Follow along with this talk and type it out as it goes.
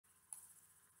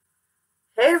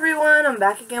everyone, I'm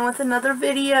back again with another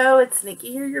video. It's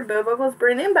Nikki here, your Buggles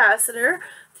brand ambassador.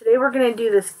 Today we're going to do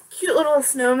this cute little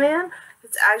snowman.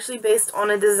 It's actually based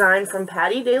on a design from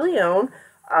Patty De Leon.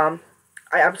 I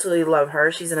absolutely love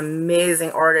her. She's an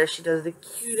amazing artist. She does the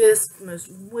cutest, most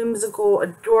whimsical,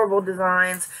 adorable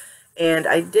designs. And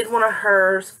I did one of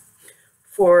hers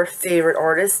for Favorite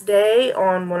Artist Day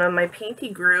on one of my painty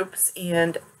groups,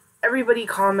 and everybody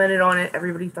commented on it.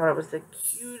 Everybody thought it was the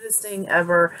cutest thing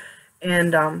ever.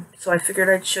 And so I figured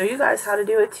I'd show you guys how to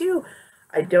do it too.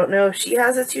 I don't know if she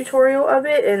has a tutorial of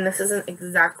it, and this isn't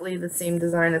exactly the same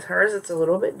design as hers. It's a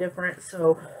little bit different,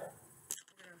 so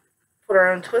put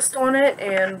our own twist on it,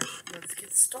 and let's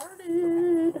get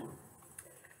started.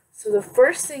 So the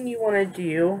first thing you want to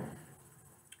do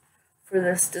for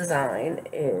this design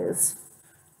is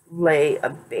lay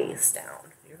a base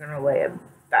down. You're going to lay a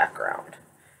background.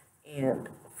 And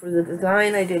for the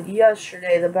design I did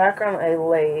yesterday, the background I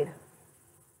laid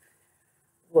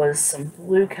was some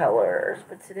blue colors,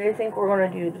 but today I think we're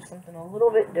going to do something a little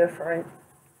bit different.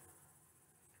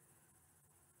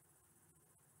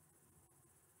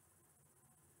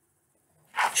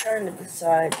 I'm trying to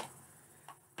decide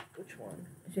which one.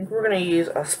 I think we're going to use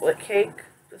a split cake.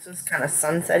 This is kind of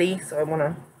sunsetty, so I want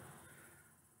to...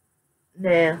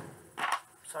 Nah.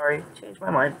 Sorry, changed my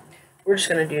mind. We're just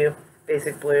going to do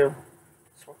basic blue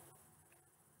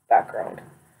background.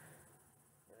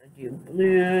 I'm going to do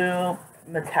blue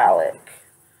metallic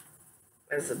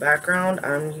as the background.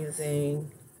 I'm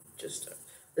using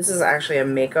this is actually a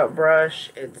makeup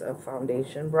brush. It's a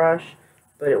foundation brush,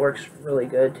 but it works really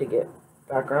good to get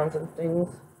backgrounds and things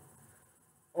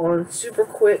on super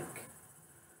quick,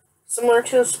 similar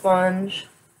to a sponge.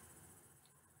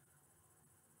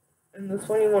 And this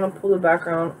one you want to pull the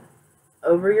background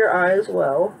over your eye as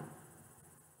well,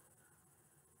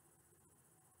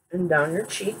 and down your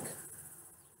cheek,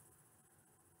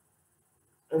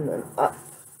 and then up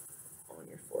on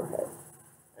your forehead.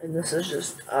 And this is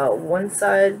just a one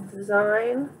side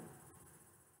design.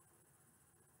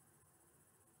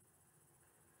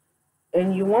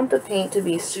 And you want the paint to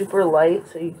be super light,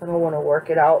 so you kind of want to work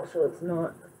it out so it's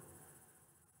not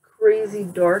crazy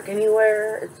dark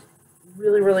anywhere. It's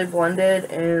really blended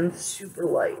and super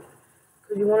light,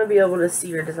 because you want to be able to see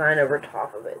your design over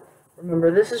top of it.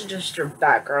 Remember, this is just your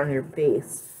background, your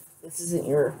base. This isn't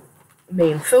your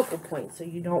main focal point, so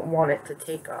you don't want it to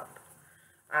take up.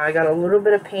 I got a little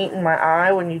bit of paint in my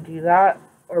eye when you do that,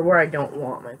 or where I don't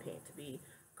want my paint to be.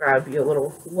 Grab you a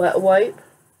little wet wipe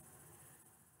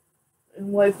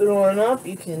and wipe it on up.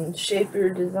 You can shape your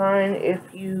design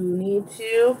if you need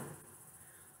to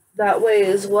that way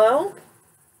as well.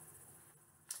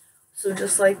 So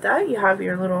just like that, you have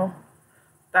your little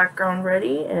background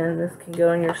ready, and this can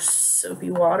go in your soapy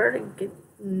water to get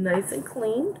nice and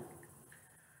clean.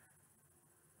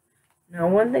 Now,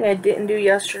 one thing I didn't do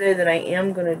yesterday that I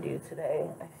am going to do today,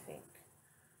 I think,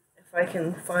 if I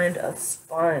can find a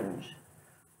sponge.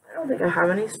 I don't think I have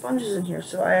any sponges in here,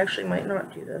 so I actually might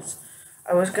not do this.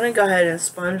 I was going to go ahead and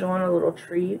sponge on a little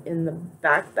tree in the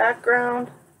background,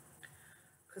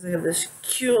 because I have this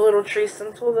cute little tree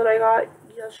stencil that I got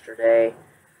yesterday.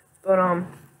 But,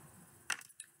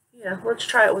 yeah, let's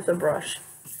try it with a brush.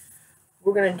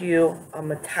 We're going to do a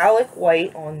metallic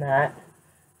white on that,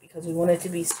 because we want it to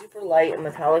be super light, and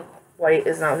metallic white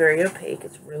is not very opaque.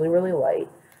 It's really light.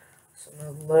 So I'm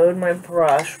going to load my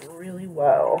brush really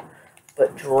well,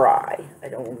 but dry. I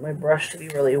don't want my brush to be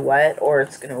really wet, or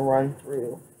it's going to run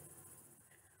through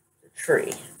the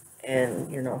tree,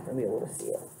 and you're not going to be able to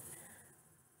see it.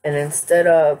 And instead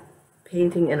of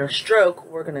painting in a stroke,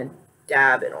 we're going to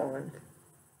dab it on.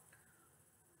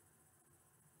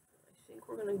 I think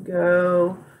we're going to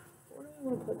go... I'm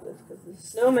going to put this, because the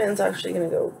snowman's actually going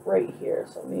to go right here,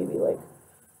 so maybe like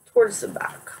towards the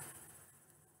back,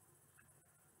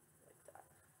 like that,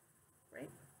 right?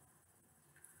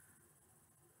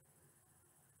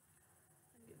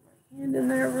 Get my hand in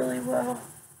there really well,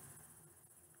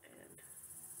 and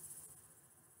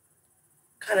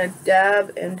kind of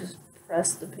dab and just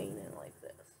press the paint in like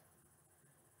this.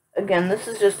 Again, this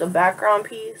is just a background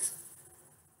piece,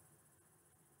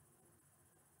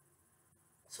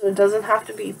 so it doesn't have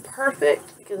to be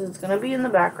perfect, because it's going to be in the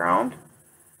background.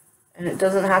 And it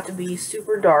doesn't have to be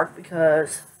super dark,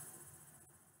 because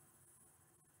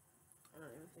I don't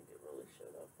even think it really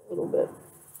showed up a little bit.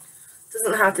 It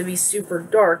doesn't have to be super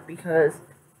dark, because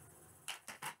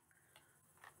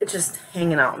it's just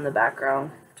hanging out in the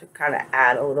background to kind of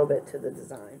add a little bit to the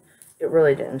design. It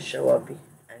really didn't show up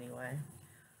anyway.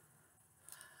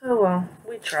 Oh well,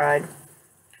 we tried.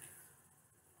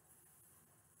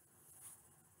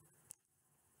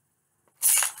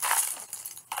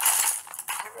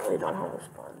 really don't have a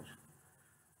sponge.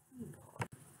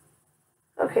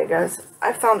 Okay guys,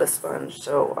 I found a sponge,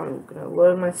 so I'm going to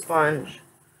load my sponge.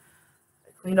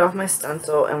 I cleaned off my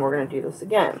stencil, and we're going to do this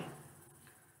again.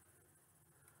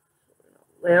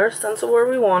 Lay our stencil where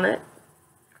we want it.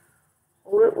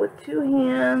 Hold it with 2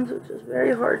 hands, which is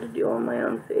very hard to do on my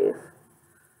own face.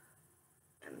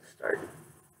 And start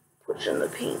pushing the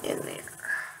paint in there.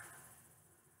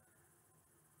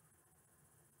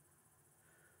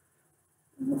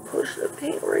 Push the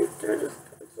paint right through the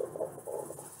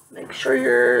stencil. Make sure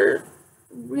you're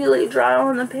really dry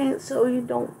on the paint so you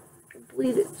don't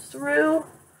bleed it through.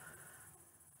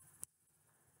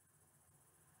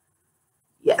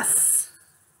 Yes,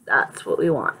 that's what we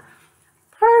want.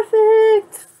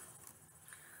 Perfect.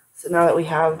 So now that we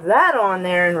have that on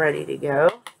there and ready to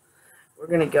go, we're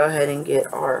going to go ahead and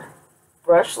get our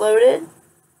brush loaded.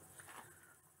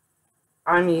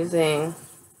 I'm using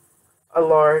a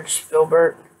large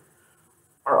filbert,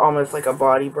 or almost like a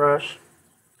body brush,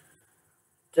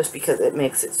 just because it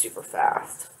makes it super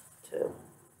fast to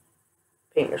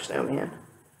paint your snowman.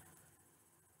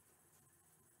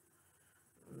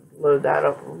 Load that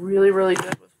up really, really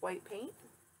good with white paint.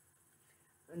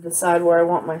 And decide where I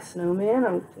want my snowman.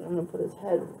 I'm going to put his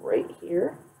head right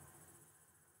here.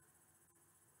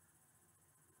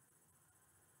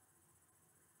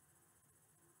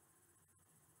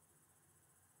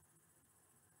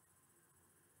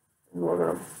 And we're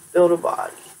going to build a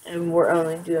body. And we're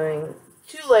only doing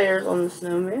 2 layers on the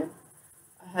snowman.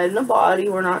 A head and a body.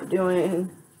 We're not doing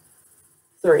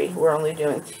 3. We're only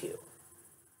doing 2.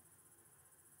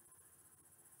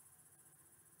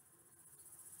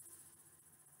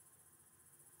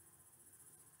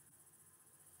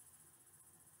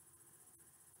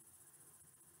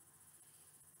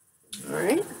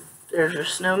 Alright, there's your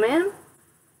snowman.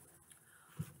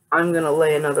 I'm going to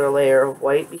lay another layer of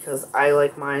white because I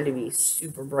like mine to be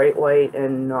super bright white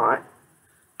and not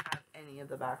have any of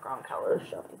the background colors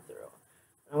showing through.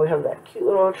 And we have that cute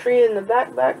little tree in the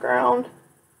background.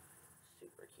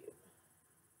 Super cute.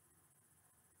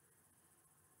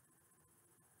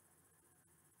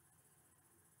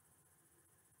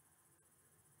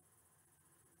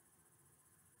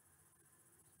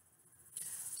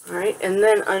 Alright, and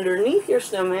then underneath your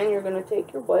snowman, you're going to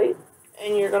take your white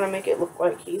and you're going to make it look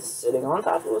like he's sitting on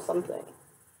top of something.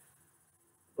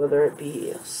 Whether it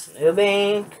be a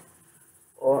snowbank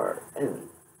or an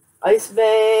ice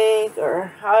bank or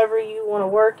however you want to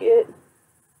work it.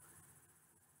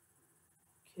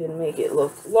 You can make it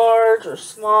look large or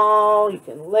small. You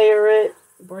can layer it,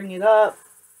 bring it up.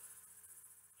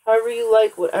 However you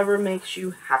like, whatever makes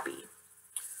you happy.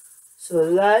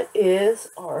 So that is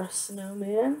our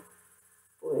snowman.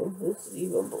 Boy, this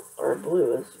Ziva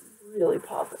blue is really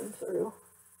popping through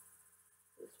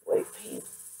this white paint.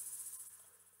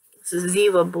 This is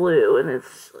Ziva blue, and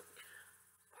it's like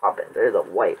popping through the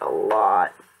white a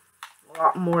lot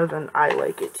more than I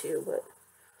like it to. But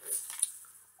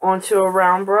onto a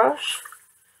round brush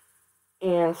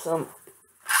and some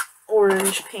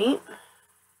orange paint.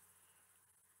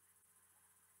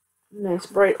 Nice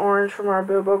bright orange from our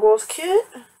Buggles kit.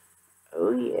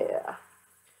 Oh yeah.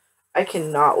 I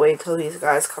cannot wait till these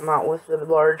guys come out with the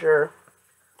larger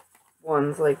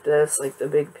ones like this, like the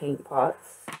big paint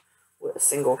pots with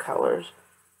single colors.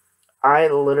 I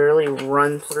literally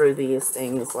run through these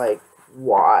things like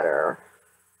water.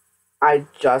 I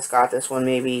just got this one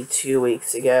maybe 2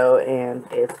 weeks ago and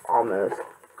it's almost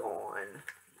gone.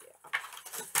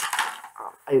 Yeah.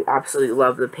 I absolutely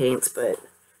love the paints, but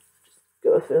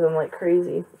go through them like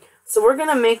crazy. So we're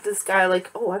going to make this guy like,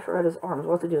 oh, I forgot his arms.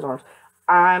 What to do his arms?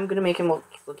 I'm going to make him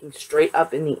looking straight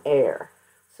up in the air.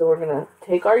 So we're going to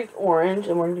take our orange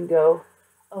and we're going to go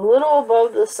a little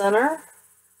above the center,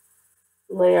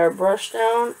 lay our brush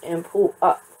down, and pull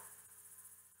up.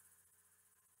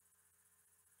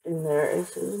 And there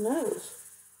is his nose.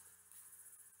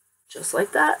 Just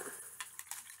like that.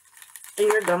 And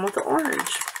you're done with the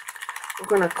orange. We're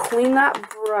going to clean that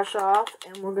brush off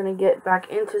and we're going to get back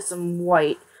into some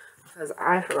white because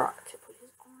I forgot to put his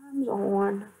arms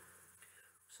on.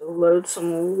 So load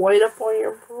some white up on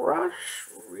your brush,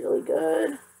 really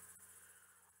good.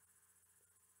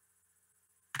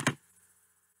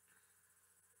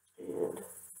 And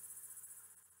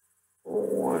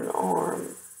one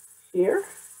arm here.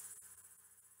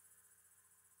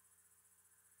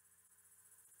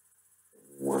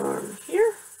 One arm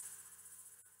here.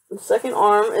 The second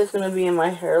arm is going to be in my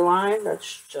hairline.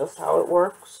 That's just how it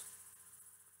works.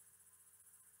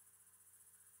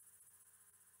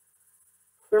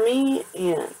 For me,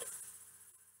 and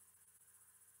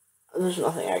there's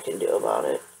nothing I can do about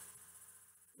it.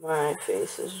 My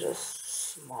face is just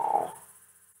small.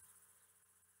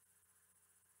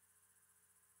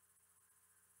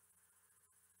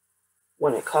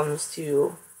 When it comes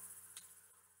to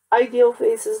ideal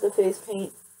faces to face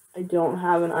paint, I don't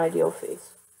have an ideal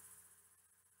face.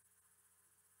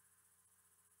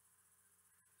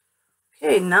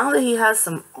 Okay, now that he has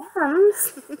some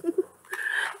arms,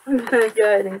 I'm going to go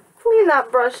ahead and clean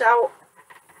that brush out.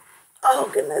 Oh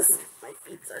goodness, my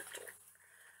feet are sore.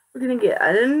 We're going to get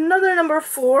another number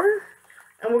 4,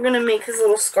 and we're going to make his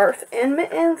little scarf and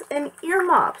mittens and ear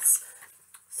mops.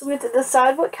 So we have to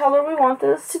decide what color we want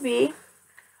those to be.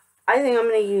 I think I'm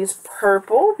going to use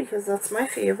purple because that's my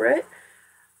favorite.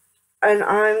 And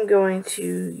I'm going to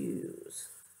use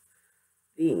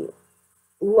the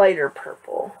lighter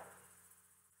purple.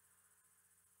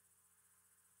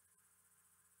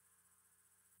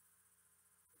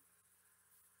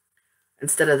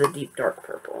 Instead of the deep dark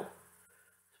purple.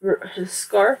 For his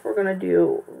scarf, we're going to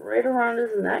do right around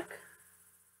his neck.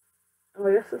 Oh,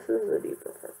 I guess this is a deeper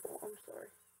purple. I'm sorry.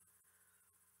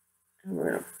 And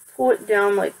we're going to pull it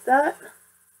down like that.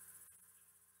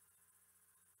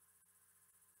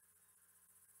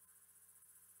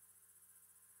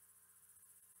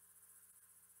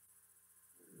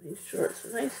 Make sure it's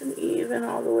nice and even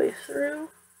all the way through.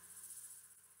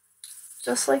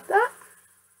 Just like that.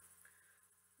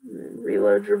 And then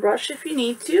reload your brush if you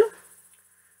need to.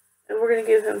 And we're going to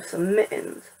give him some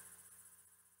mittens.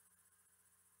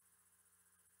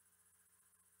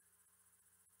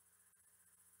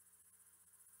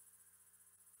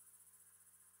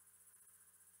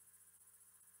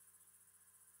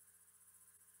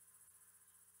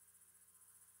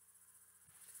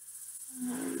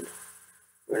 And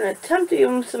we're going to attempt to give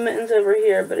him some mittens over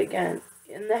here, but again,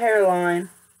 in the hairline,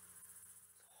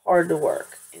 hard to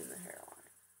work in the hairline.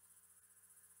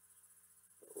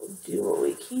 But we'll do what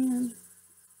we can.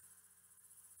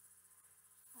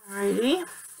 Alrighty,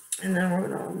 and then we're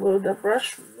going to load the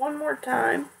brush one more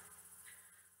time,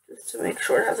 just to make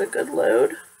sure it has a good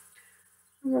load.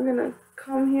 And we're going to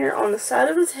come here on the side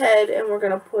of his head, and we're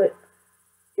going to put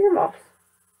earmuffs.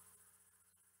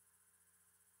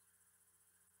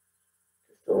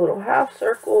 Just a little half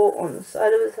circle on the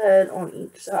side of his head on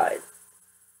each side.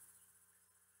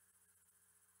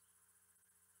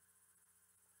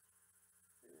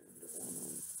 And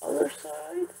one on the other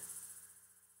side.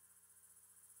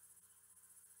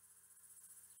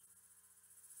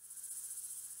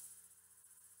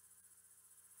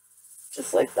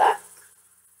 Just like that.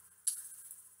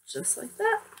 Just like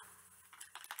that.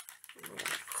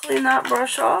 Clean that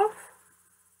brush off.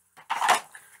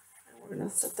 And we're going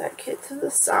to set that kit to the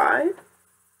side.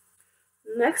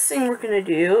 The next thing we're going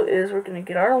to do is we're going to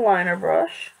get our liner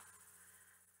brush.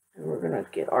 And we're going to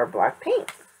get our black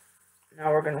paint.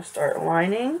 Now we're going to start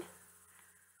lining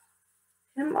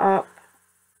him up.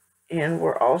 And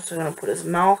we're also going to put his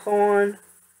mouth on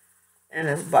and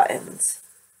his buttons.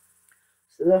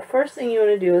 So the first thing you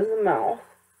want to do is the mouth.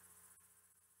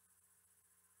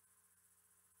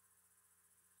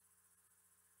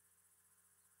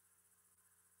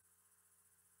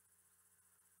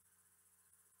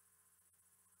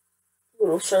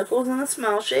 Little circles in the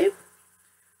smile shape.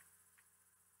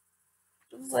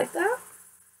 Just like that.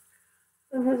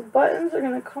 And his buttons are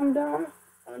going to come down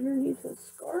underneath his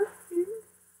scarf here.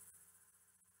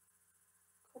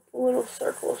 A couple little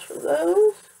circles for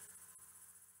those.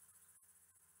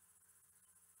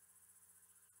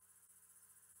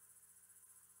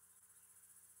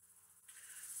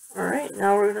 Alright,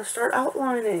 now we're going to start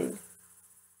outlining.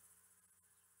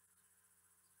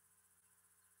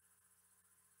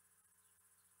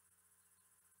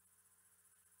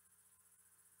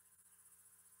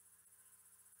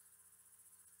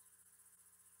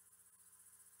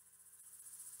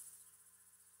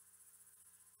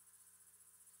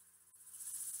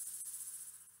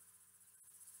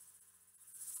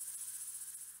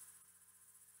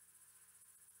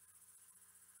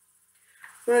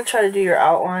 I'm going to try to do your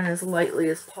outline as lightly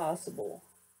as possible.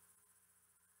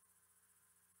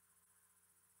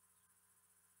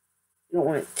 You don't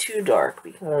want it too dark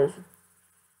because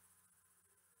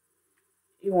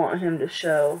you want him to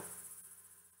show,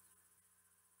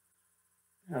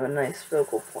 have a nice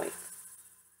focal point.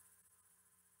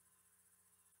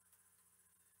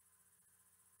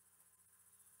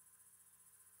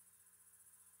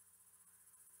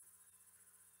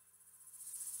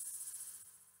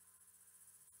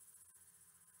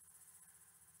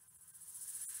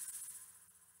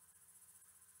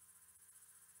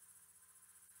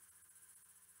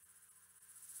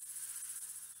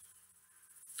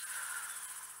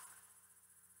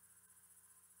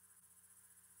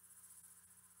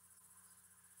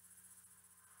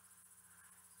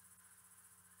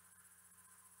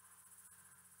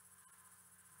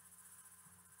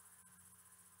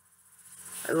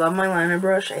 I love my liner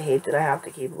brush. I hate that I have to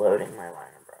keep loading my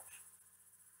liner brush.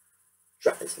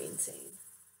 Drives me insane.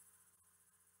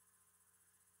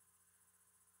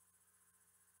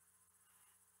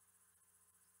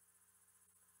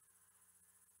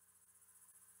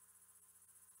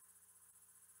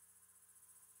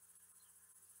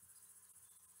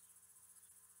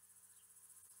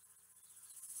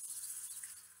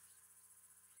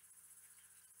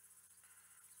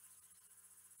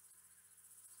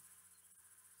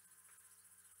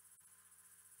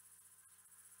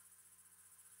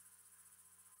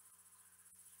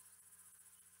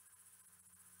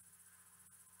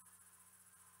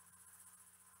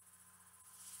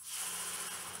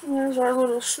 And there's our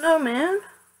little snowman,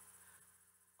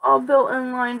 all built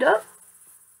and lined up.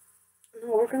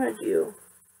 Now we're going to do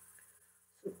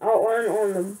some outline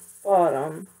on the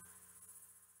bottom.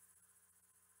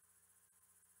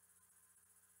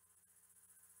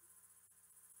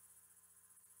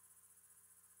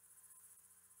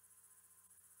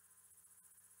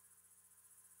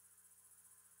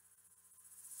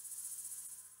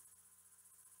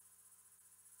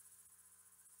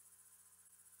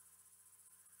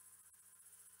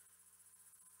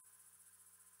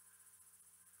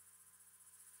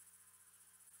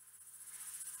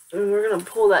 And we're going to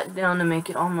pull that down to make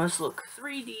it almost look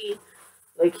 3D,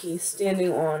 like he's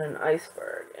standing on an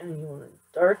iceberg. And you want to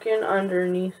darken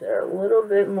underneath there a little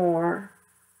bit more.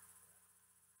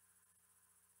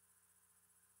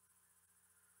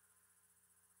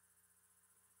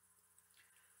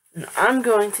 And I'm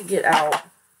going to get out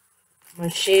my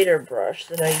shader brush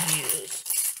that I use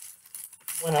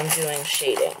when I'm doing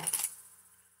shading,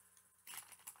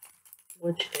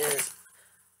 which is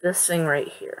this thing right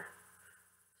here.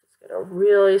 It's got a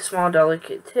really small,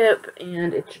 delicate tip,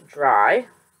 and it's dry.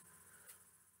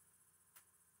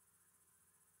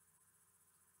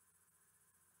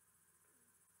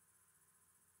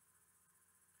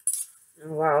 It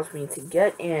allows me to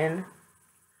get in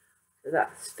to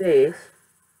that space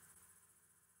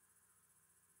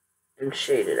and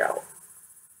shade it out.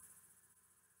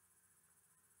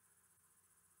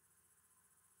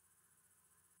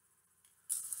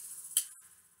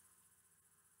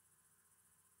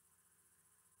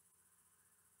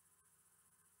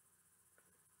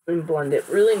 And blend it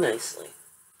really nicely.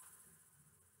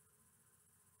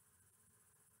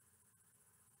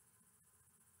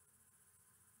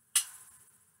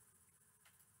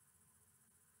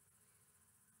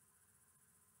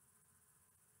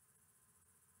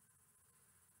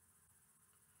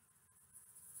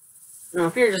 Now,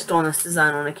 if you're just doing this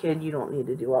design on a kid, you don't need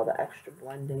to do all the extra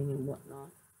blending and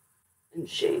whatnot and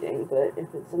shading. But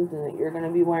if it's something that you're going to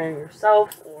be wearing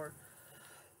yourself, or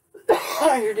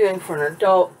you're doing for an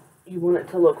adult, you want it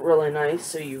to look really nice,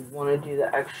 so you want to do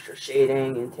the extra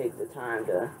shading and take the time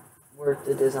to work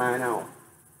the design out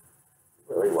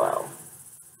really well.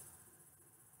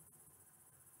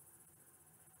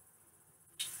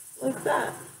 Like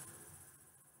that.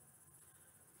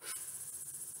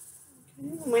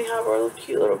 Okay, we have our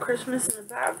cute little Christmas in the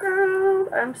background.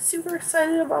 I'm super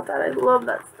excited about that. I love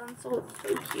that stencil. It's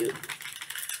so cute.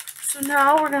 So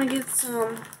now we're going to get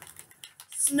some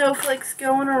snowflakes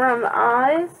going around the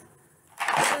eyes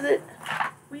so that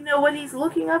we know what he's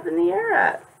looking up in the air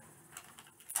at.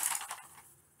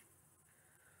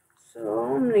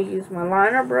 So I'm going to use my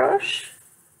liner brush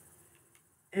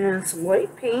and some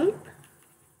white paint.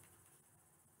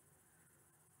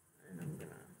 And I'm going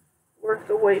to work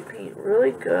the white paint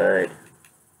really good.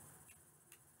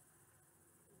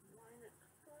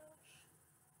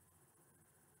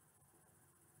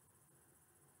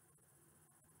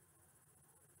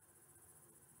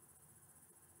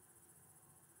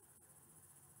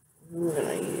 I'm going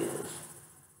to use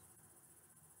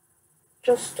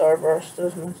just Starburst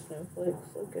as my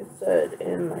snowflakes, like I said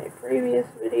in my previous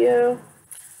video.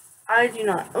 I do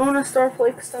not own a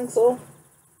Starflake stencil.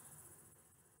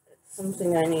 It's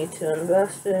something I need to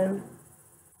invest in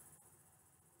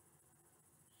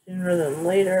sooner than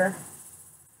later,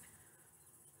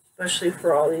 especially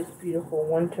for all these beautiful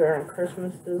winter and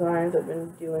Christmas designs I've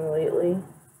been doing lately.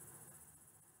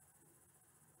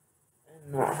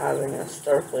 And not having a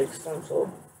Starflake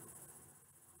stencil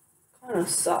kind of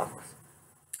sucks.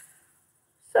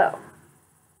 So,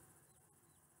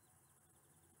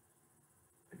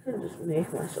 I could just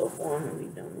make myself one and be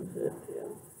done with it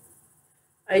too.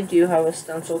 I do have a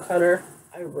stencil cutter.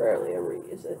 I rarely ever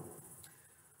use it.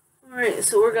 Alright,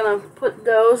 so we're going to put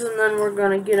those, and then we're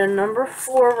going to get a number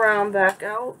 4 round back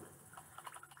out.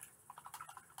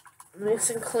 Nice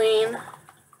and clean.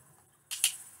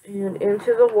 And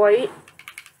into the white.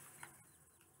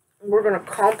 We're going to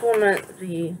complement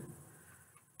the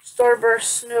Starburst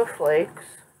snowflakes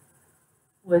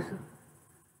with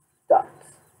dots.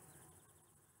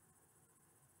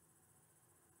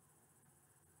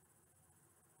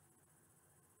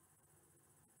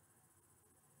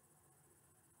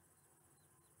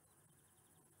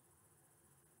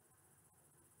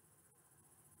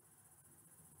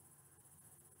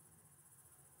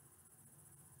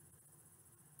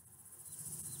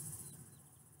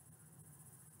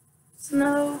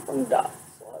 Snow from dots.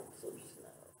 Lots of snow.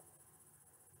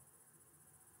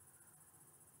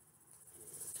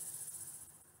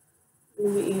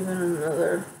 Maybe even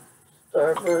another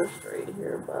starburst right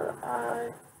here by the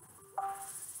eye.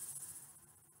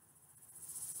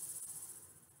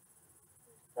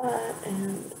 That,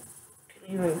 and can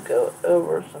even go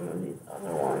over some of these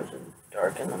other ones and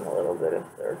darken them a little bit if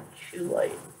they're too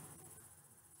light.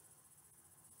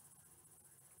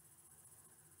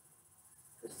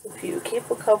 Just a few. Keep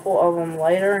a couple of them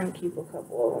lighter and keep a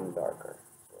couple of them darker.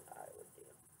 That's what I would do.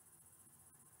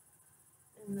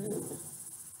 And then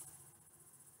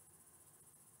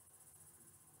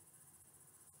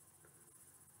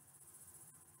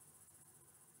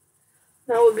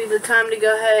that would be the time to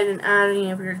go ahead and add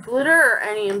any of your glitter or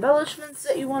any embellishments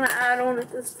that you want to add on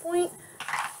at this point,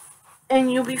 and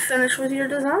you'll be finished with your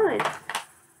design. Get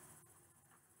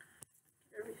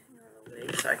everything out of the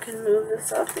way so I can move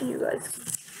this up and you guys can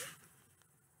see.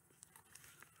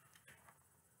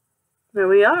 There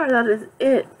we are, that is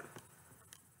it.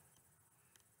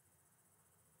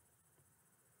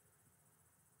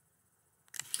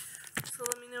 So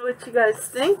let me know what you guys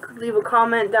think. Leave a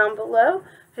comment down below.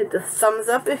 Hit the thumbs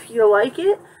up if you like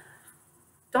it.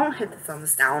 Don't hit the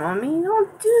thumbs down on me.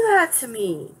 Don't do that to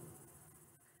me.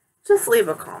 Just leave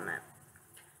a comment.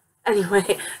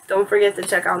 Anyway, don't forget to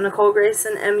check out Nicole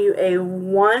Grayson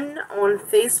MUA1 on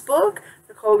Facebook.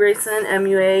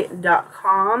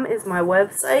 NicoleGraysonMUA.com is my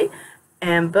website.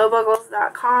 And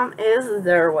Buggles.com is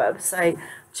their website.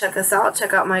 Check us out.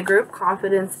 Check out my group,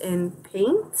 Confidence in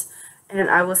Paint. And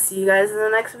I will see you guys in the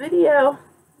next video.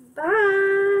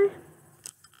 Bye.